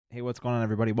Hey, what's going on,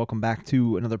 everybody? Welcome back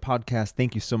to another podcast.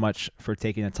 Thank you so much for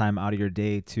taking the time out of your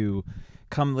day to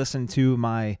come listen to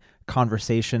my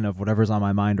conversation of whatever's on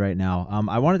my mind right now.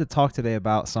 I wanted to talk today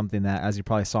about something that, as you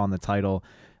probably saw in the title,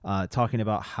 talking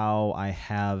about how I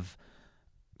have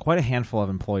quite a handful of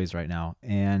employees right now,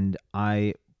 and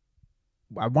I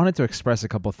wanted to express a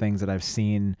couple of things that I've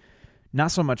seen,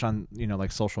 not so much on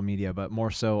like social media, but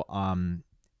more so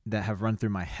that have run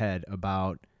through my head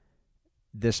about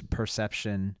this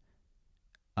perception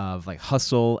of like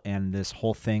hustle and this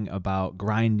whole thing about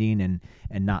grinding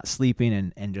and not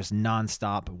sleeping and just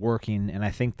nonstop working. And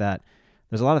I think that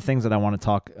there's a lot of things that I want to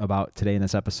talk about today in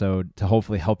this episode to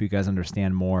hopefully help you guys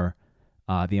understand more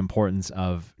the importance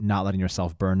of not letting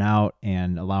yourself burn out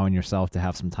and allowing yourself to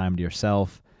have some time to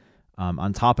yourself.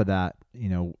 On top of that,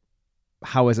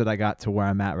 how is it I got to where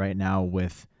I'm at right now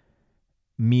with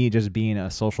me just being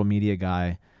a social media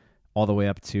guy all the way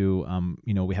up to,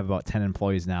 we have about 10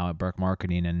 employees now at Burke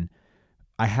Marketing, and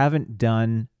I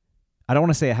don't want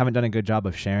to say I haven't done a good job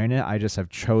of sharing it. I just have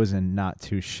chosen not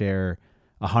to share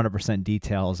 100%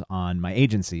 details on my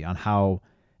agency, on how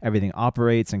everything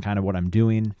operates and kind of what I'm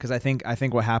doing. Because I think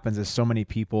what happens is so many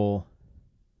people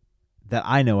that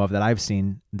I know of, that I've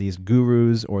seen, these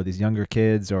gurus or these younger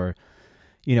kids, or,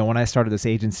 when I started this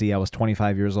agency, I was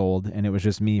 25 years old and it was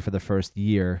just me for the first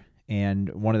year. And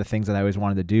one of the things that I always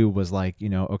wanted to do was like,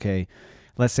 okay,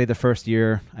 let's say the first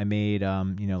year I made,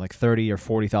 like $30,000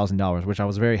 or $40,000, which I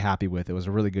was very happy with. It was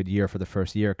a really good year for the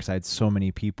first year because I had so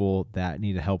many people that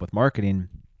needed help with marketing.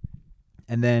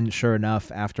 And then sure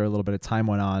enough, after a little bit of time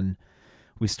went on,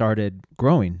 we started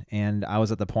growing. And I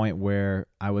was at the point where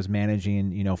I was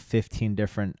managing, 15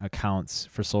 different accounts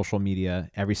for social media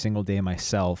every single day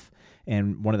myself.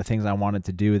 And one of the things I wanted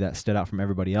to do that stood out from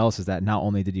everybody else is that not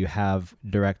only did you have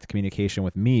direct communication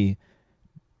with me,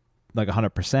 like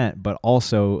 100%, but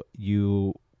also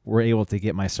you were able to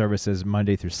get my services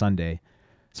Monday through Sunday.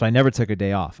 So I never took a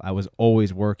day off. I was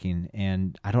always working.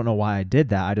 And I don't know why I did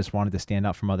that. I just wanted to stand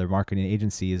out from other marketing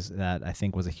agencies. That I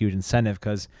think was a huge incentive,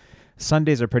 because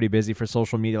Sundays are pretty busy for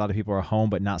social media. A lot of people are home,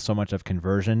 but not so much of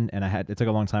conversion. And it took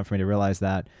a long time for me to realize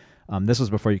that this was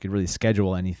before you could really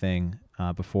schedule anything,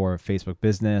 before Facebook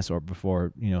Business or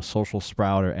before, Social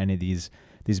Sprout or any of these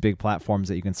big platforms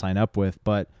that you can sign up with.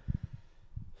 But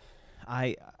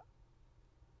I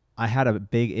had a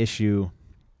big issue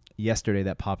yesterday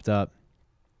that popped up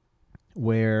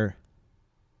where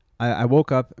I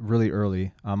woke up really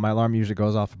early. My alarm usually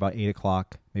goes off about 8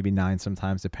 o'clock, maybe 9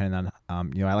 sometimes, depending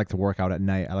on, I like to work out at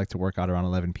night. I like to work out around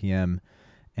 11 p.m.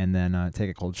 and then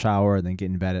take a cold shower and then get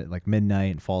in bed at like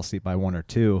midnight and fall asleep by 1 or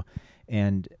 2.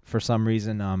 And for some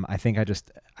reason, I think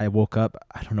I woke up,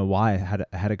 I don't know why,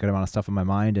 I had a good amount of stuff in my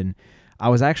mind. And I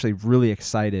was actually really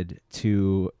excited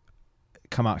to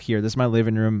come out here. This is my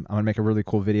living room. I'm going to make a really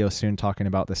cool video soon talking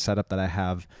about the setup that I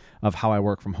have of how I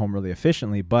work from home really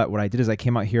efficiently. But what I did is I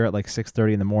came out here at like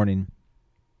 6:30 in the morning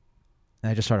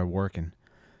and I just started working.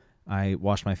 I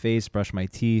washed my face, brushed my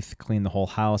teeth, cleaned the whole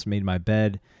house, made my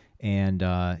bed, and,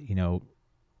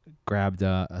 grabbed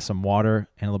some water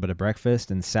and a little bit of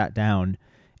breakfast and sat down,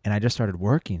 and I just started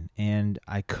working, and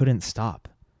I couldn't stop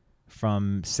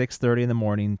from 6:30 in the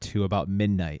morning to about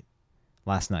midnight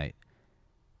last night.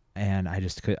 And I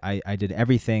did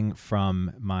everything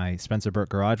from my Spencer Burke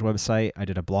Garage website. I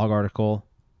did a blog article.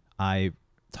 I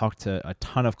talked to a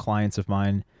ton of clients of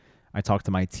mine. I talked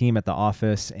to my team at the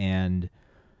office, and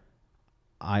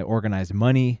I organized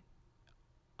money.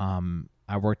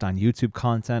 I worked on YouTube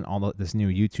content, all this new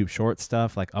YouTube short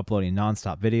stuff, like uploading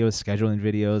nonstop videos, scheduling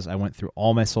videos. I went through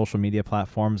all my social media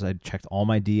platforms. I checked all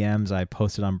my DMs. I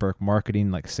posted on Burke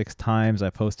Marketing like 6 times.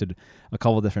 I posted a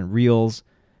couple different reels.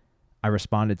 I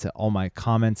responded to all my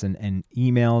comments and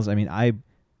emails. I mean,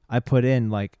 I put in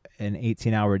like an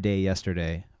 18-hour day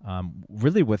yesterday,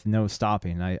 really with no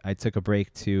stopping. I took a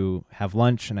break to have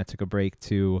lunch, and I took a break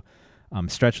to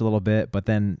stretch a little bit, but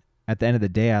then at the end of the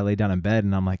day, I lay down in bed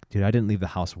and I'm like, dude, I didn't leave the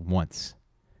house once.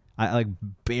 I like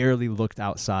barely looked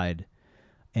outside,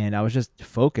 and I was just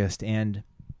focused. And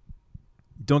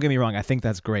don't get me wrong, I think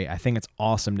that's great. I think it's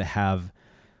awesome to have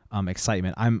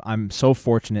excitement. I'm so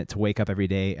fortunate to wake up every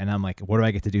day and I'm like, what do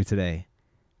I get to do today?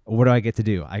 What do I get to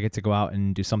do? I get to go out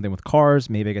and do something with cars.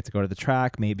 Maybe I get to go to the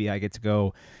track. Maybe I get to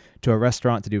go to a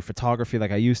restaurant to do photography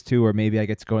like I used to, or maybe I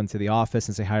get to go into the office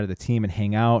and say hi to the team and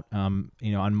hang out. On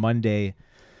Monday,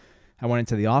 I went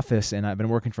into the office, and I've been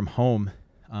working from home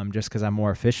just because I'm more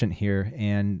efficient here.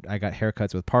 And I got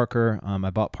haircuts with Parker.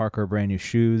 I bought Parker brand new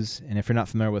shoes. And if you're not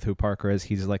familiar with who Parker is,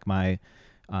 he's like my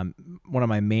one of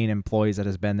my main employees that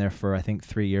has been there for, I think,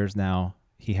 3 years now.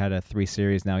 He had a 3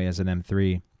 Series. Now he has an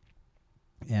M3.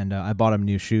 And I bought him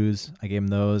new shoes. I gave him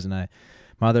those. And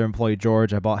my other employee,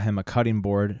 George, I bought him a cutting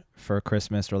board for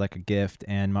Christmas or like a gift.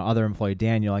 And my other employee,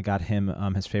 Daniel, I got him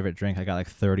his favorite drink. I got like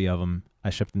 30 of them. I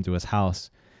shipped them to his house.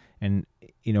 And,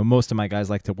 most of my guys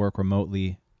like to work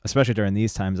remotely, especially during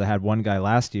these times. I had one guy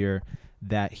last year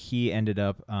that he ended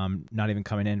up not even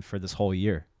coming in for this whole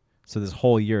year. So this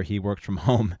whole year he worked from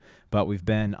home, but we've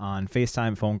been on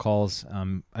FaceTime, phone calls.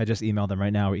 I just emailed him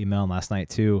right now. We emailed him last night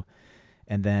too.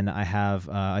 And then I have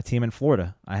a team in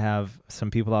Florida. I have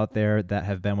some people out there that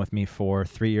have been with me for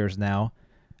 3 years now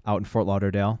out in Fort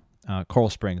Lauderdale. Coral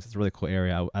Springs. It's a really cool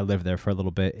area. I lived there for a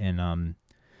little bit in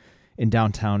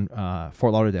downtown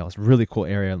Fort Lauderdale. It's a really cool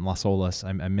area in Las Olas.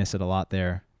 I miss it a lot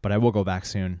there, but I will go back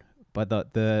soon. But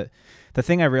the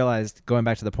thing I realized, going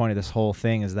back to the point of this whole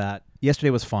thing, is that yesterday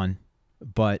was fun,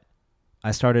 but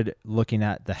I started looking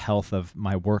at the health of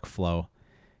my workflow,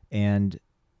 and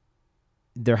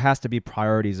there has to be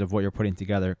priorities of what you're putting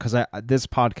together, because this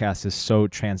podcast is so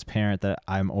transparent that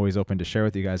I'm always open to share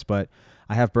with you guys. But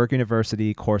I have Burke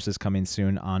University courses coming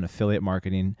soon on affiliate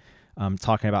marketing,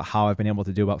 talking about how I've been able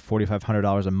to do about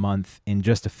 $4,500 a month in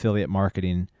just affiliate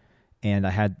marketing. And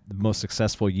I had the most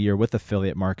successful year with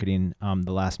affiliate marketing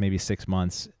the last maybe 6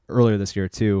 months, earlier this year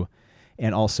too.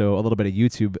 And also a little bit of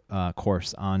YouTube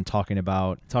course on talking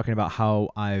about how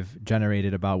I've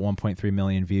generated about 1.3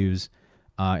 million views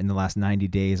in the last 90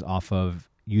 days off of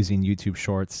using YouTube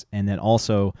Shorts. And then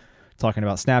also talking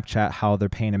about Snapchat, how they're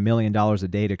paying $1 million a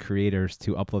day to creators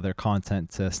to upload their content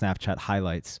to Snapchat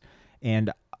highlights.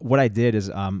 And what I did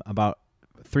is about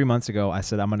 3 months ago, I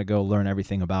said, I'm going to go learn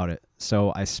everything about it.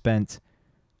 So I spent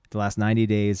the last 90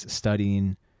 days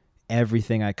studying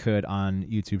everything I could on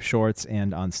YouTube Shorts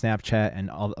and on Snapchat and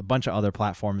a bunch of other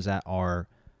platforms that are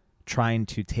trying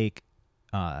to take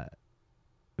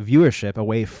viewership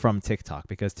away from TikTok,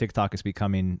 because TikTok is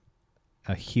becoming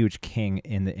a huge king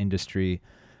in the industry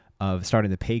of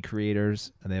starting to pay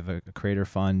creators. They have a creator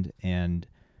fund, and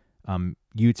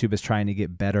YouTube is trying to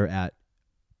get better at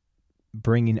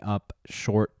bringing up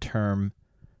short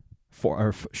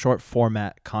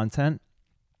format content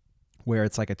where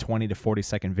it's like a 20 to 40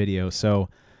 second video. So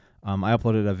I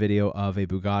uploaded a video of a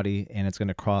Bugatti, and it's going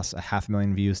to cross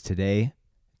 500,000 views today,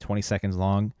 20 seconds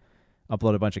long.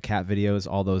 Upload a bunch of cat videos.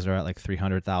 All those are at like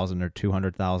 300,000 or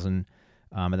 200,000.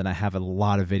 And then I have a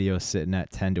lot of videos sitting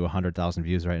at 10 to 100,000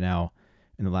 views right now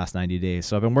in the last 90 days.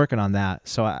 So I've been working on that.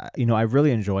 So I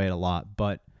really enjoy it a lot,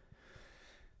 but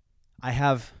I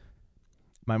have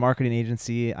my marketing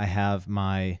agency. I have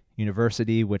my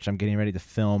university, which I'm getting ready to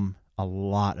film a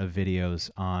lot of videos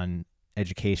on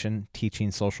education,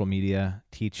 teaching social media,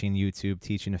 teaching YouTube,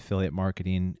 teaching affiliate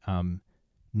marketing.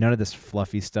 None of this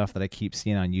fluffy stuff that I keep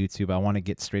seeing on YouTube. I want to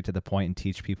get straight to the point and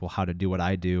teach people how to do what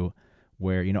I do,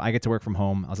 where, I get to work from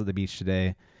home. I was at the beach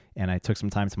today, and I took some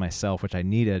time to myself, which I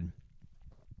needed.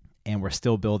 And we're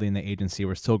still building the agency.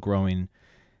 We're still growing.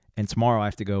 And tomorrow I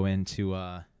have to go to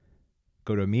a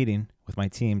meeting with my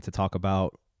team to talk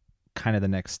about kind of the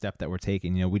next step that we're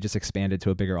taking. We just expanded to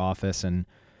a bigger office, and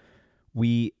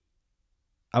I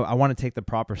want to take the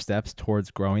proper steps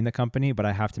towards growing the company, but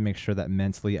I have to make sure that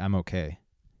mentally I'm okay.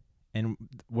 And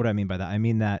what do I mean by that? I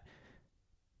mean that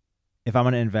if I'm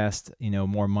going to invest,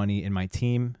 more money in my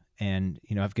team, and,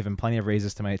 I've given plenty of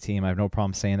raises to my team. I have no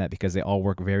problem saying that, because they all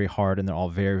work very hard and they're all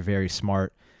very, very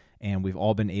smart. And we've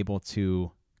all been able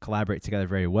to collaborate together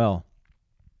very well.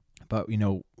 But,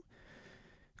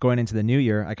 going into the new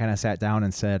year, I kind of sat down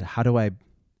and said, how do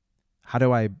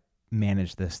I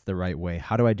manage this the right way?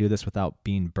 How do I do this without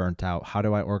being burnt out? How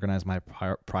do I organize my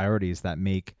priorities that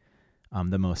make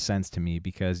the most sense to me?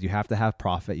 Because you have to have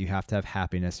profit, you have to have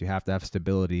happiness, you have to have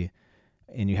stability,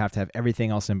 and you have to have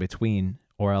everything else in between,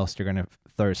 or else you're going to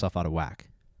throw yourself out of whack.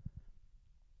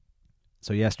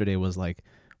 So yesterday was like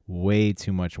way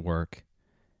too much work.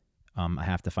 I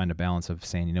have to find a balance of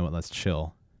saying, you know what, let's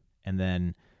chill. And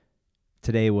then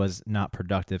today was not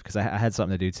productive because I had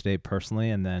something to do today personally,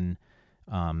 and then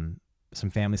some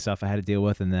family stuff I had to deal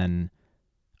with, and then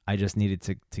I just needed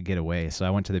to get away. So I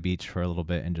went to the beach for a little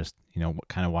bit and just,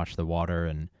 kind of watch the water.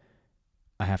 And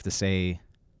I have to say,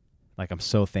 like, I'm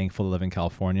so thankful to live in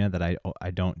California that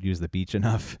I don't use the beach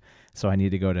enough. So I need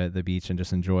to go to the beach and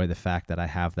just enjoy the fact that I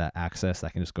have that access. I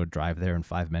can just go drive there in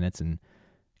 5 minutes and,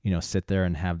 sit there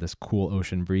and have this cool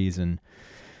ocean breeze. And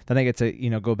then I get to,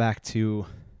 go back to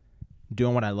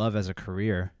doing what I love as a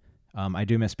career. I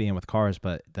do miss being with cars,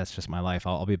 but that's just my life.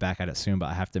 I'll be back at it soon, but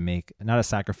I have to make, not a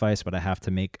sacrifice, but I have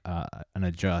to make an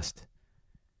adjust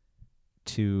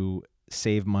to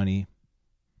save money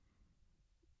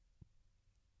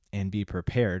and be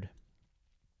prepared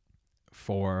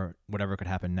for whatever could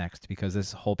happen next, because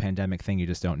this whole pandemic thing, you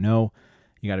just don't know.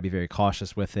 you got to be very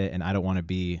cautious with it. And I don't want to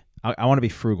be, I want to be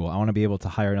frugal. I want to be able to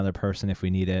hire another person if we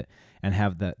need it and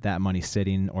have that money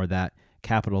sitting or that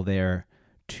capital there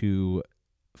to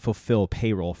fulfill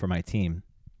payroll for my team.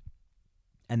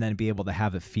 And then be able to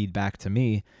have it feed back to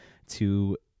me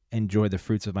to enjoy the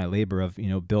fruits of my labor of,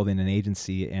 building an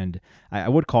agency. And I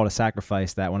would call it a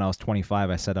sacrifice that when I was 25,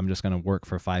 I said, I'm just going to work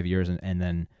for 5 years and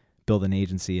then build an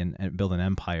agency and build an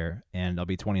empire. And I'll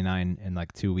be 29 in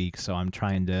like 2 weeks. So I'm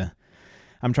trying to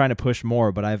push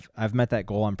more, but I've met that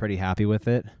goal. I'm pretty happy with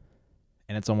it.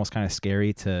 And it's almost kind of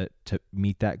scary to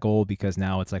meet that goal because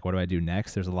now it's like, what do I do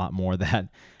next? There's a lot more that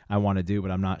I want to do,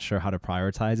 but I'm not sure how to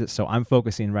prioritize it. So I'm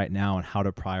focusing right now on how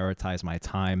to prioritize my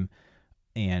time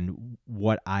and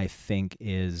what I think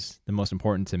is the most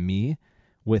important to me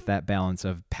with that balance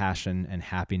of passion and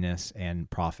happiness and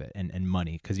profit and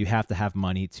money, because you have to have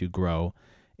money to grow.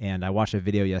 And I watched a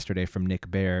video yesterday from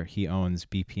Nick Bare. He owns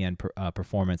BPN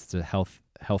Performance. It's a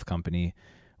health company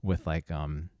with like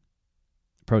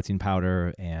protein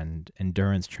powder and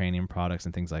endurance training products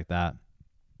and things like that.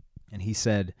 And he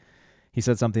said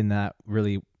something that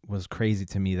really was crazy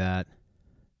to me, that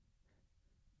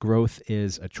growth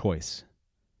is a choice.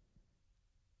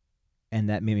 And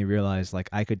that made me realize like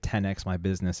I could 10x my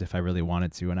business if I really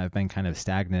wanted to. And I've been kind of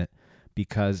stagnant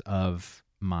because of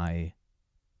my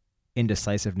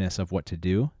indecisiveness of what to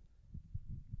do.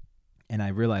 And I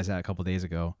realized that a couple of days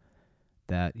ago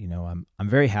that, I'm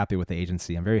very happy with the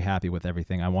agency. I'm very happy with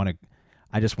everything.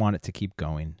 I just want it to keep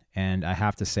going. And I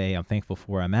have to say I'm thankful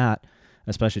for where I'm at,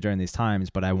 especially during these times,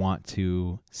 but I want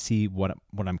to see what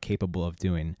I'm capable of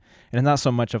doing. And it's not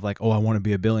so much of like, oh, I want to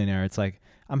be a billionaire. It's like,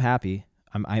 I'm happy.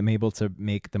 I'm able to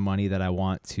make the money that I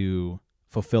want to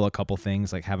fulfill a couple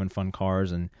things, like having fun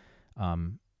cars and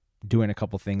doing a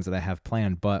couple things that I have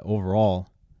planned. But overall,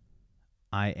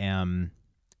 I am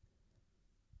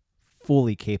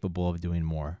fully capable of doing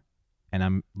more. And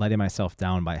I'm letting myself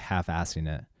down by half-assing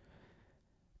it.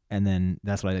 And then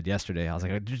that's what I did yesterday. I was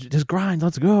like, just grind,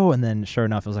 let's go. And then sure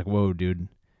enough, it was like, whoa, dude,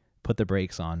 put the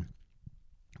brakes on.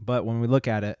 But when we look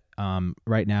at it,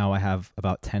 right now I have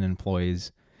about 10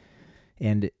 employees.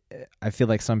 And I feel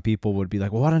like some people would be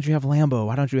like, well, why don't you have Lambo?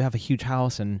 Why don't you have a huge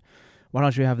house? And why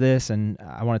don't you have this? And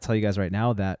I want to tell you guys right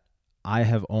now that I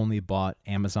have only bought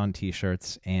Amazon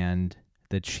t-shirts and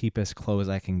the cheapest clothes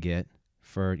I can get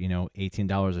for,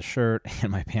 $18 a shirt.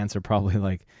 And my pants are probably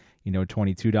like,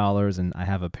 $22. And I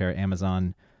have a pair of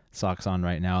Amazon socks on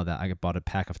right now that I bought a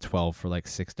pack of 12 for like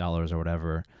 $6 or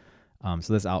whatever.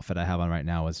 So this outfit I have on right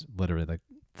now is literally like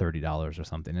 $30 or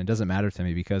something. And it doesn't matter to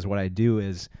me because what I do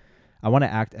is I want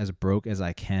to act as broke as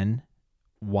I can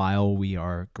while we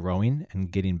are growing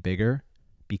and getting bigger,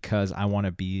 because I want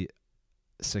to be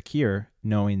secure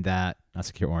knowing that, not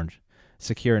secure orange,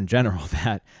 secure in general,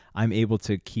 that I'm able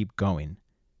to keep going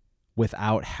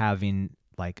without having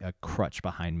like a crutch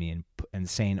behind me and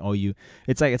saying, oh,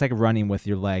 it's like running with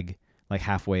your leg like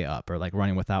halfway up, or like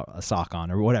running without a sock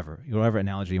on, or whatever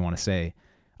analogy you want to say.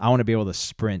 I want to be able to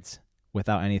sprint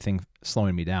without anything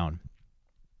slowing me down.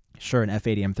 Sure, an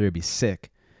F80 M3 would be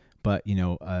sick, but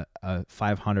a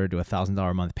 $500 to $1,000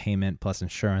 a month payment plus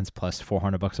insurance plus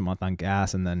 $400 a month on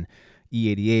gas, and then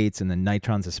E88s and then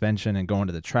Nitron suspension and going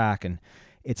to the track, and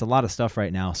it's a lot of stuff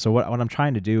right now. So what I'm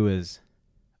trying to do is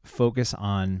focus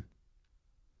on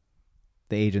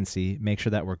the agency, make sure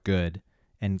that we're good,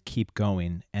 and keep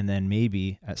going, and then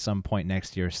maybe at some point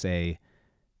next year say,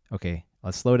 okay,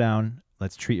 let's slow down.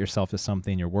 Let's treat yourself to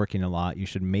something. You're working a lot. You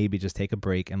should maybe just take a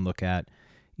break and look at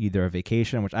either a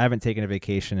vacation, which I haven't taken a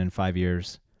vacation in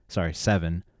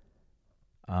 7.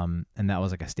 And that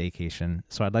was like a staycation.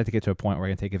 So I'd like to get to a point where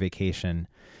I can take a vacation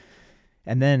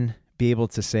and then be able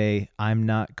to say, I'm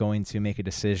not going to make a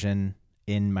decision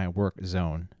in my work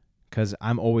zone. Cause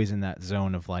I'm always in that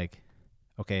zone of like,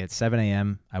 okay, it's 7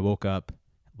 a.m. I woke up,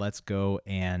 let's go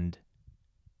and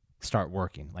start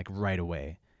working like right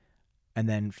away. And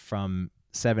then from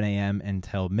 7 a.m.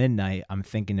 until midnight, I'm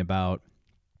thinking about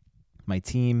my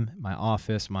team, my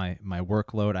office, my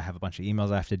workload. I have a bunch of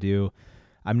emails I have to do.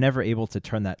 I'm never able to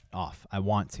turn that off. I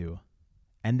want to.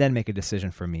 And then make a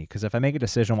decision for me. Because if I make a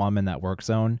decision while I'm in that work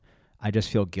zone, I just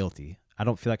feel guilty. I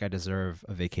don't feel like I deserve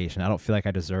a vacation. I don't feel like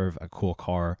I deserve a cool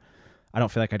car. I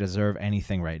don't feel like I deserve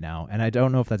anything right now. And I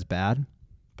don't know if that's bad,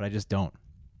 but I just don't.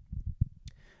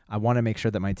 I want to make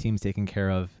sure that my team's taken care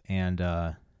of. And,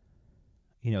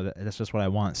 that's just what I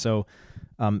want. So,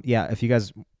 if you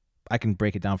guys, I can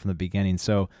break it down from the beginning.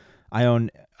 So I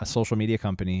own a social media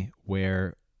company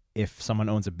where if someone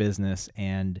owns a business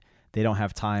and they don't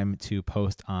have time to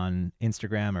post on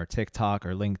Instagram or TikTok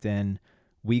or LinkedIn,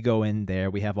 we go in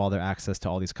there, we have all their access to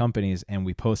all these companies and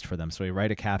we post for them. So we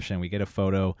write a caption, we get a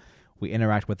photo, We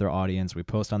interact with their audience. We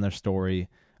post on their story.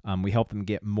 We help them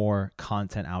get more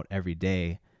content out every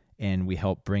day, and we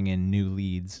help bring in new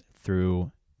leads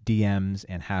through DMs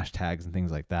and hashtags and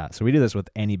things like that. So we do this with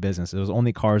any business. It was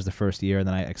only cars the first year, and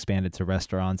then I expanded to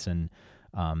restaurants and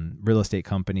real estate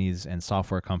companies and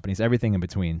software companies, everything in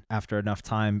between. After enough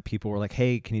time, people were like,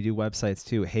 hey, can you do websites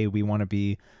too? Hey, we want to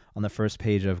be on the first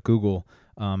page of Google.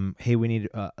 Hey, we need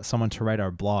someone to write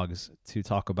our blogs to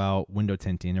talk about window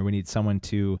tinting, or we need someone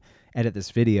to edit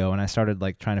this video. And I started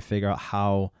like trying to figure out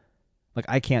how, like,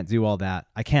 I can't do all that.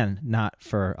 I can, not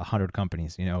for 100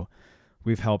 companies. You know,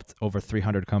 we've helped over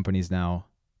 300 companies now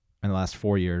in the last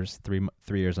 4 years, 3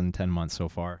 years and 10 months so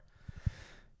far.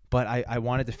 But I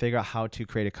wanted to figure out how to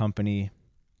create a company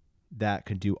that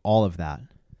could do all of that.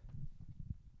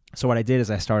 So what I did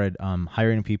is I started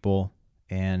hiring people,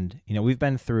 and, you know, we've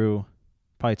been through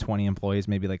probably 20 employees,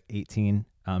 maybe like 18.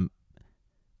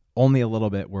 Only a little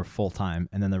bit were full-time,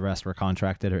 and then the rest were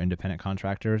contracted or independent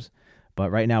contractors. But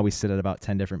right now we sit at about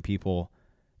 10 different people,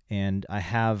 and I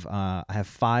have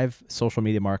 5 social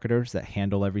media marketers that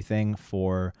handle everything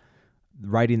for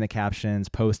writing the captions,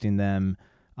 posting them.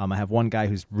 I have one guy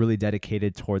who's really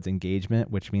dedicated towards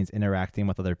engagement, which means interacting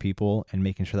with other people and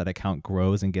making sure that account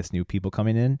grows and gets new people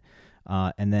coming in.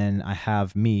 And then I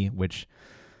have me, which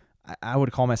I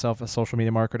would call myself a social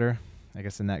media marketer, I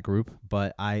guess, in that group,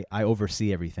 but I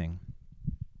oversee everything.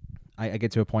 I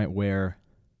get to a point where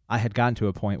I had gotten to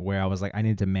a point where I was like, I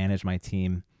need to manage my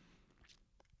team,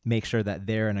 make sure that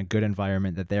they're in a good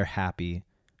environment, that they're happy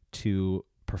to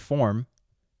perform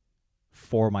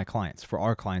for my clients, for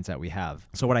our clients that we have.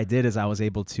 So what I did is I was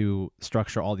able to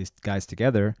structure all these guys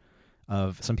together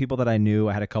of some people that I knew.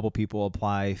 I had a couple people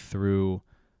apply through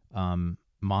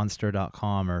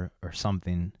monster.com or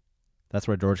something. That's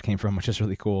where George came from, which is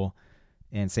really cool.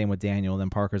 And same with Daniel. Then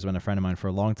Parker's been a friend of mine for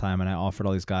a long time, and I offered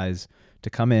all these guys to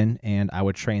come in and I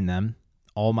would train them.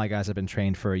 All my guys have been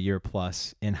trained for a year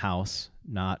plus in-house,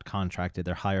 not contracted.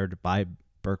 They're hired by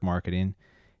Burke Marketing.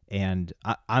 And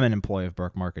I'm an employee of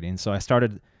Burke Marketing. So I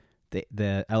started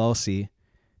the LLC.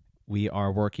 We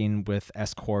are working with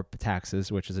S Corp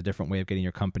taxes, which is a different way of getting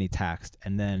your company taxed.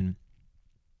 And then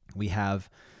we have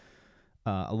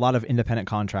a lot of independent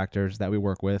contractors that we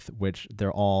work with, which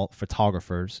they're all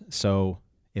photographers. So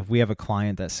if we have a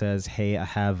client that says, hey,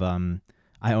 I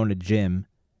own a gym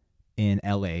in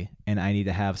LA and I need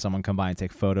to have someone come by and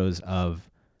take photos of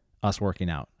us working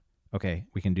out. Okay,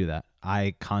 we can do that.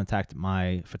 I contact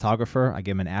my photographer. I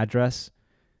give them an address.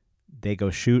 They go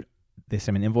shoot. They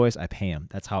send me an invoice. I pay them.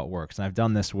 That's how it works. And I've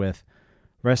done this with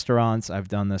restaurants. I've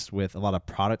done this with a lot of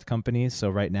product companies. So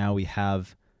right now we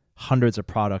have hundreds of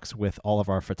products with all of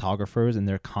our photographers, and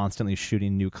they're constantly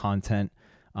shooting new content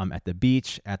at the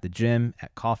beach, at the gym,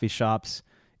 at coffee shops,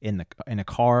 in a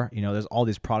car. You know, there's all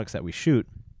these products that we shoot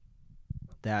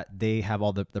that they have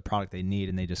all the product they need,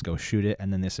 and they just go shoot it,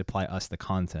 and then they supply us the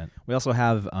content. We also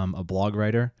have a blog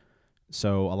writer.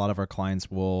 So a lot of our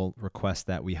clients will request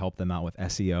that we help them out with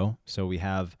SEO. So we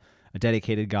have a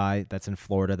dedicated guy that's in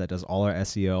Florida that does all our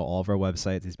SEO, all of our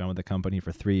websites. He's been with the company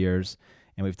for 3 years,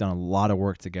 and we've done a lot of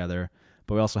work together.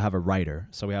 But we also have a writer.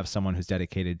 So we have someone who's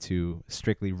dedicated to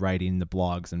strictly writing the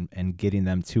blogs and getting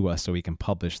them to us so we can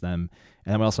publish them.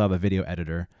 And then we also have a video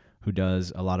editor who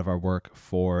does a lot of our work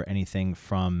for anything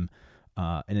from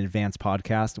an advanced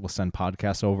podcast. We'll send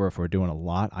podcasts over if we're doing a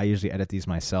lot. I usually edit these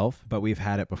myself, but we've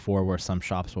had it before where some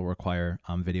shops will require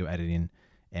video editing,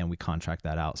 and we contract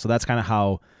that out. So that's kind of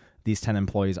how these 10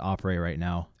 employees operate right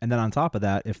now. And then on top of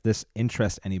that, if this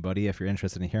interests anybody, if you're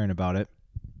interested in hearing about it,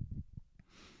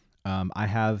 I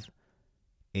have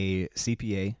a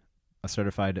CPA, a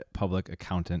certified public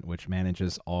accountant, which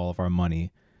manages all of our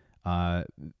money.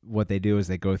 What they do is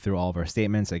they go through all of our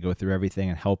statements, they go through everything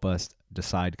and help us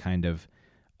decide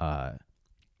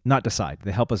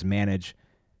they help us manage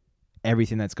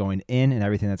everything that's going in and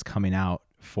everything that's coming out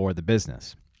for the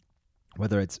business.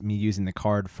 Whether it's me using the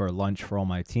card for lunch for all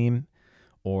my team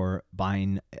or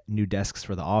buying new desks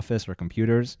for the office or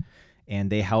computers, and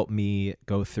they help me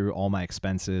go through all my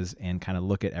expenses and kind of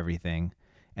look at everything.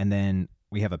 And then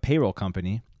we have a payroll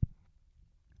company.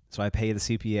 So I pay the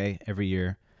CPA every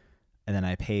year, and then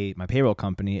I pay my payroll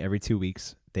company every 2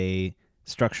 weeks. They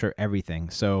structure everything.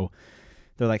 So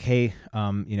they're like, hey,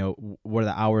 what are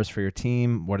the hours for your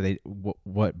team?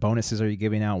 What bonuses are you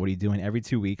giving out? What are you doing every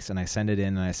 2 weeks? And I send it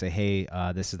in and I say, hey,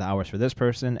 this is the hours for this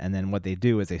person. And then what they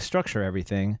do is they structure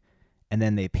everything, and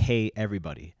then they pay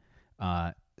everybody.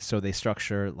 So they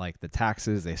structure like the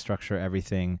taxes, they structure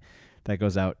everything that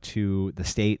goes out to the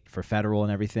state for federal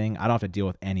and everything. I don't have to deal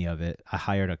with any of it. I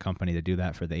hired a company to do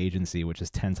that for the agency, which is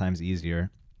 10 times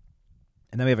easier.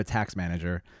 And then we have a tax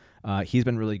manager. He's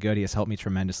been really good. He has helped me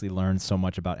tremendously learn so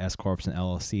much about S corps and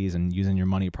LLCs and using your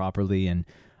money properly, and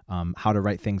how to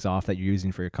write things off that you're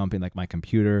using for your company, like my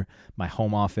computer, my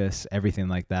home office, everything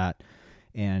like that.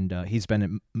 And he's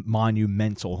been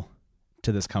monumental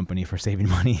to this company for saving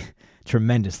money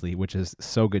tremendously, which is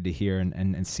so good to hear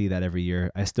and see that every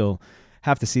year. I still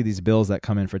have to see these bills that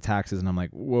come in for taxes, and I'm like,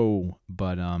 whoa.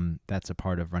 But that's a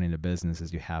part of running a business,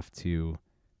 is you have to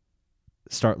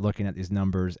start looking at these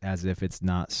numbers as if it's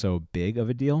not so big of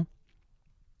a deal.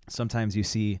 Sometimes you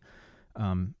see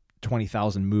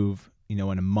 20,000 move, in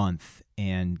a month,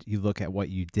 and you look at what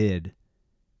you did,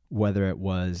 whether it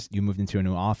was you moved into a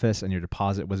new office and your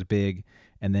deposit was big,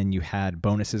 and then you had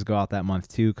bonuses go out that month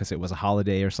too because it was a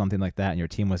holiday or something like that, and your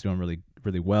team was doing really,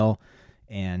 really well.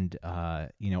 And,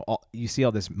 you see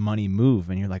all this money move,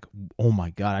 and you're like, oh my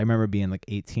God. I remember being like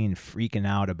 18, freaking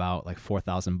out about like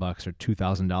 $4,000 or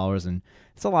 $2,000. And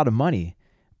it's a lot of money.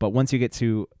 But once you get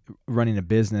to running a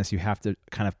business, you have to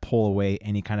kind of pull away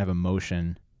any kind of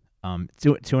emotion,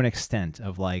 to an extent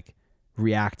of like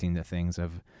reacting to things,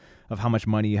 of how much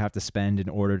money you have to spend in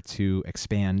order to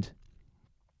expand.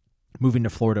 Moving to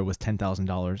Florida was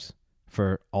 $10,000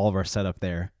 for all of our setup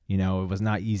there. It was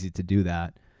not easy to do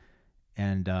that.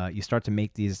 And you start to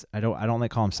make these, I don't like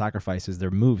call them sacrifices,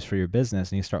 they're moves for your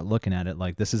business, and you start looking at it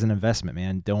like, this is an investment,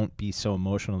 man. Don't be so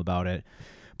emotional about it.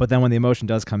 But then when the emotion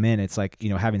does come in, it's like,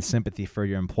 having sympathy for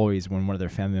your employees when one of their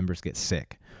family members gets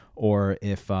sick, or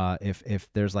if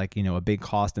there's like, a big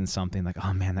cost in something, like,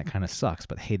 oh man, that kind of sucks,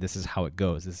 but hey, this is how it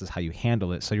goes. This is how you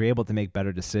handle it. So you're able to make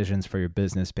better decisions for your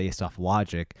business based off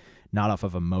logic, not off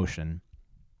of emotion,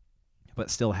 but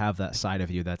still have that side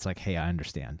of you that's like, hey, I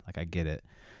understand, like I get it.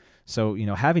 So,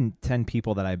 having 10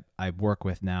 people that I work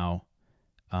with now,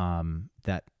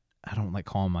 that I don't like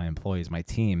calling my employees, my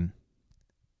team,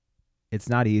 it's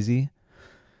not easy,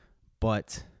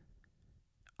 but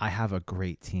I have a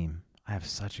great team. I have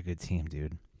such a good team,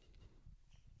 dude.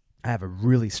 I have a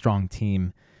really strong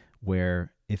team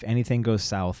where if anything goes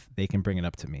south, they can bring it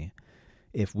up to me.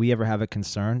 If we ever have a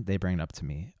concern, they bring it up to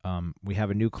me. We have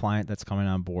a new client that's coming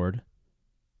on board,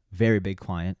 very big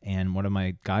client, and one of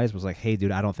my guys was like, hey,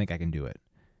 dude, I don't think I can do it.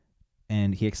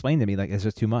 And he explained to me, like, it's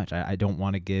just too much. I don't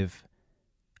want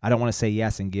to say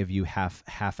yes and give you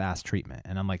half-ass treatment.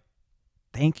 And I'm like,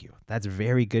 thank you. That's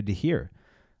very good to hear.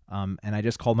 And I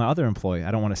just called my other employee.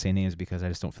 I don't want to say names because I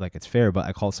just don't feel like it's fair, but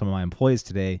I called some of my employees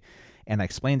today and I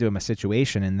explained to them a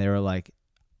situation, and they were like,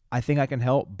 I think I can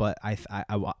help, but I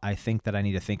think that I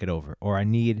need to think it over, or I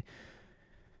need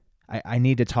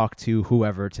to talk to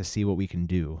whoever to see what we can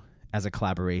do as a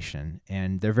collaboration.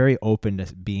 And they're very open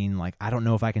to being like, I don't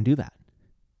know if I can do that.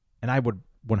 And I would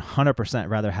 100%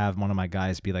 rather have one of my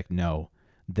guys be like, no,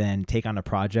 than take on a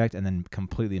project and then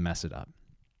completely mess it up.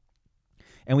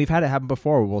 And we've had it happen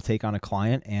before where we'll take on a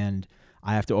client and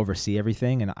I have to oversee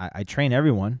everything. And I train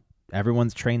everyone.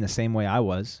 Everyone's trained the same way I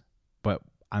was, but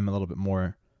I'm a little bit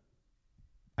more,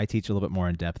 I teach a little bit more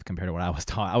in depth compared to what I was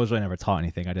taught. I was really never taught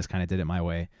anything. I just kind of did it my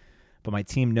way. But my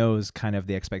team knows kind of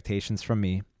the expectations from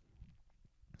me.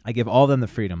 I give all of them the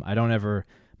freedom. I don't ever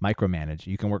micromanage.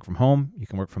 You can work from home. You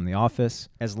can work from the office.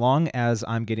 As long as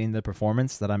I'm getting the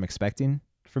performance that I'm expecting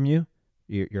from you,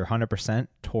 you're 100%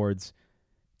 towards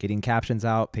getting captions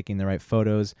out, picking the right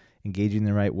photos, engaging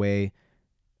the right way,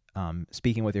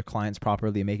 speaking with your clients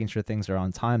properly, making sure things are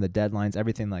on time, the deadlines,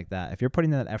 everything like that. If you're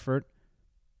putting in that effort,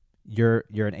 you're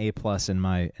an A+ in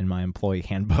my employee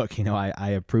handbook. I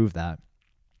approve that.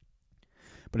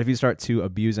 But if you start to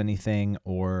abuse anything,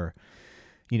 or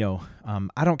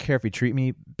I don't care if you treat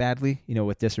me badly,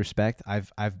 with disrespect.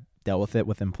 I've dealt with it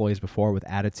with employees before, with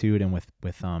attitude and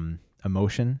with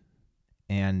emotion,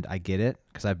 and I get it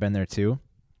because I've been there too.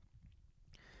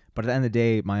 But at the end of the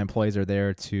day, my employees are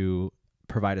there to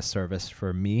provide a service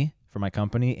for me, for my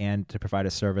company, and to provide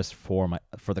a service for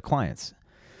the clients.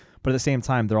 But at the same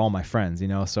time, they're all my friends,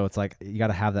 so it's like you got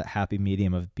to have that happy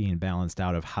medium of being balanced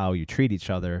out of how you treat each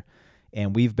other.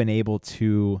 And we've been able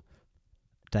to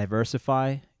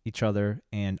diversify each other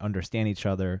and understand each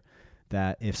other,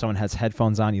 that if someone has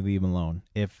headphones on, you leave them alone.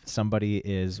 If somebody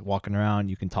is walking around,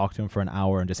 you can talk to them for an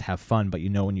hour and just have fun, but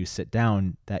when you sit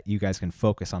down that you guys can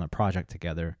focus on a project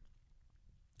together.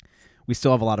 We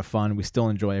still have a lot of fun. We still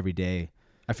enjoy every day.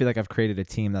 I feel like I've created a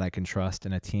team that I can trust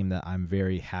and a team that I'm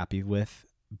very happy with,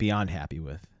 beyond happy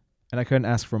with. And I couldn't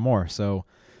ask for more. So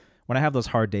when I have those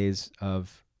hard days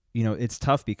of, it's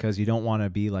tough because you don't want to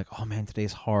be like, oh man,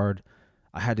 today's hard.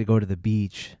 I had to go to the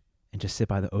beach and just sit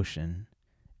by the ocean.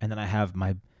 And then I have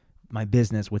my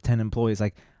business with 10 employees.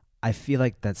 Like, I feel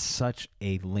like that's such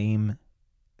a lame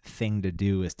thing to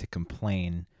do, is to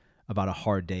complain about a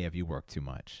hard day if you work too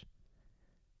much.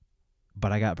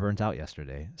 but I got burnt out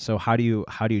yesterday. So how do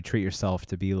you treat yourself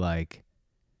to be like,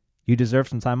 you deserve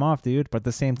some time off, dude? But at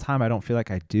the same time, I don't feel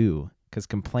like I do, because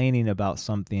complaining about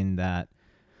something that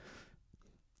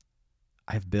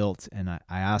I've built and I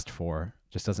asked for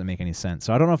just doesn't make any sense.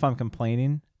 So I don't know if I'm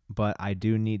complaining, but I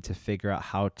do need to figure out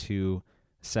how to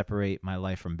separate my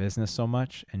life from business so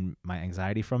much and my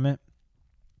anxiety from it,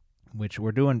 which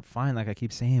we're doing fine, like I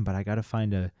keep saying, but I got to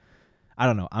find I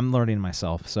don't know. I'm learning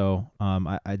myself. So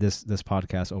this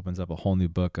podcast opens up a whole new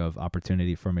book of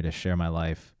opportunity for me to share my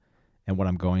life and what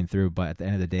I'm going through. But at the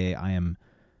end of the day, I am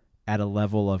at a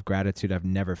level of gratitude I've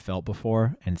never felt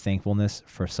before, and thankfulness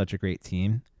for such a great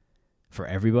team, for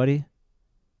everybody.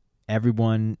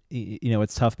 Everyone,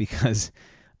 it's tough because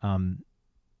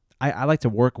I like to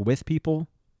work with people.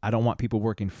 I don't want people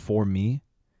working for me.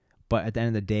 But at the end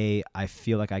of the day, I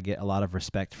feel like I get a lot of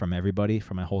respect from everybody,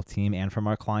 from my whole team and from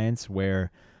our clients,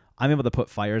 where I'm able to put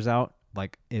fires out.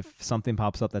 Like if something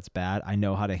pops up that's bad, I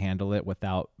know how to handle it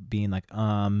without being like,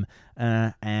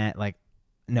 like,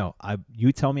 no,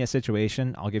 you tell me a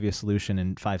situation, I'll give you a solution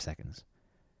in 5 seconds.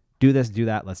 Do this, do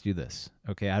that, let's do this.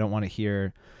 Okay, I don't want to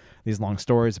hear these long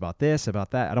stories about this,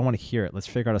 about that. I don't want to hear it. Let's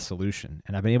figure out a solution.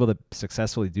 And I've been able to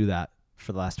successfully do that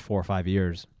for the last 4 or 5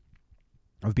 years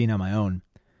of being on my own.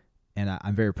 And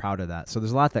I'm very proud of that. So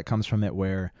there's a lot that comes from it,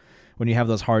 where when you have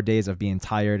those hard days of being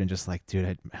tired and just like,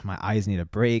 dude, my eyes need a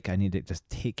break, I need to just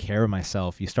take care of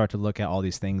myself, you start to look at all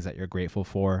these things that you're grateful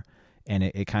for, and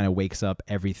it kind of wakes up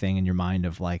everything in your mind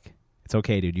of like, it's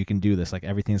okay, dude, you can do this. Like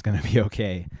everything's going to be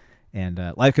okay. And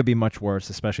life could be much worse,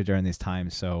 especially during these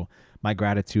times. So my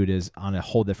gratitude is on a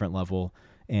whole different level.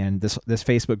 And this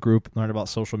Facebook group, Learn About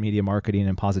Social Media Marketing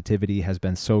and Positivity, has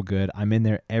been so good. I'm in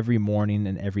there every morning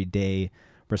and every day,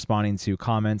 responding to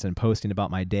comments and posting about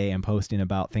my day and posting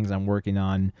about things I'm working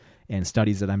on and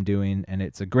studies that I'm doing. And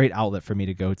it's a great outlet for me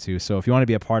to go to. So if you want to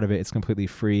be a part of it, it's completely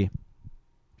free.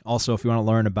 Also, if you want to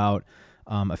learn about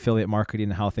affiliate marketing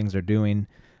and how things are doing,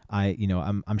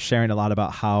 I'm sharing a lot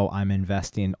about how I'm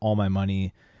investing all my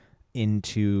money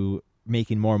into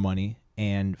making more money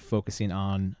and focusing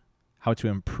on how to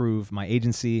improve my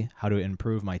agency, how to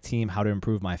improve my team, how to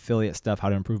improve my affiliate stuff, how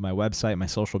to improve my website, my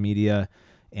social media.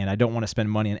 And I don't want to spend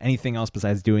money on anything else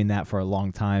besides doing that for a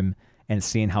long time and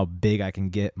seeing how big I can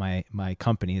get my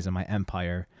companies and my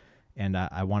empire. And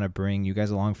I want to bring you guys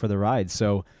along for the ride.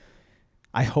 So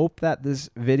I hope that this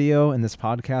video and this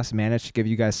podcast managed to give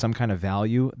you guys some kind of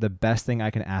value. The best thing I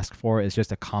can ask for is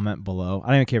just a comment below. I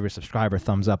don't even care if you're a subscriber,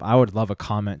 thumbs up. I would love a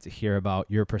comment to hear about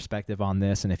your perspective on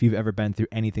this, and if you've ever been through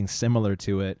anything similar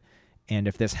to it, and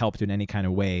if this helped you in any kind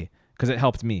of way, because it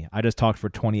helped me. I just talked for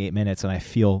 28 minutes, and I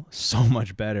feel so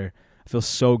much better. I feel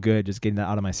so good just getting that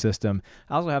out of my system.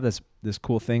 I also have this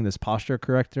cool thing, this posture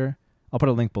corrector. I'll put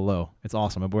a link below. It's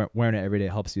awesome. I'm wearing it every day.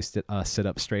 It helps you sit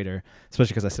up straighter,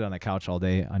 especially because I sit on the couch all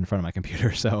day in front of my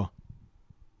computer. So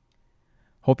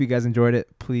hope you guys enjoyed it.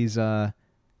 Please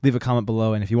leave a comment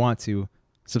below. And if you want to,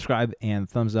 subscribe and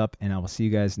thumbs up. And I will see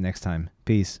you guys next time.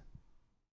 Peace.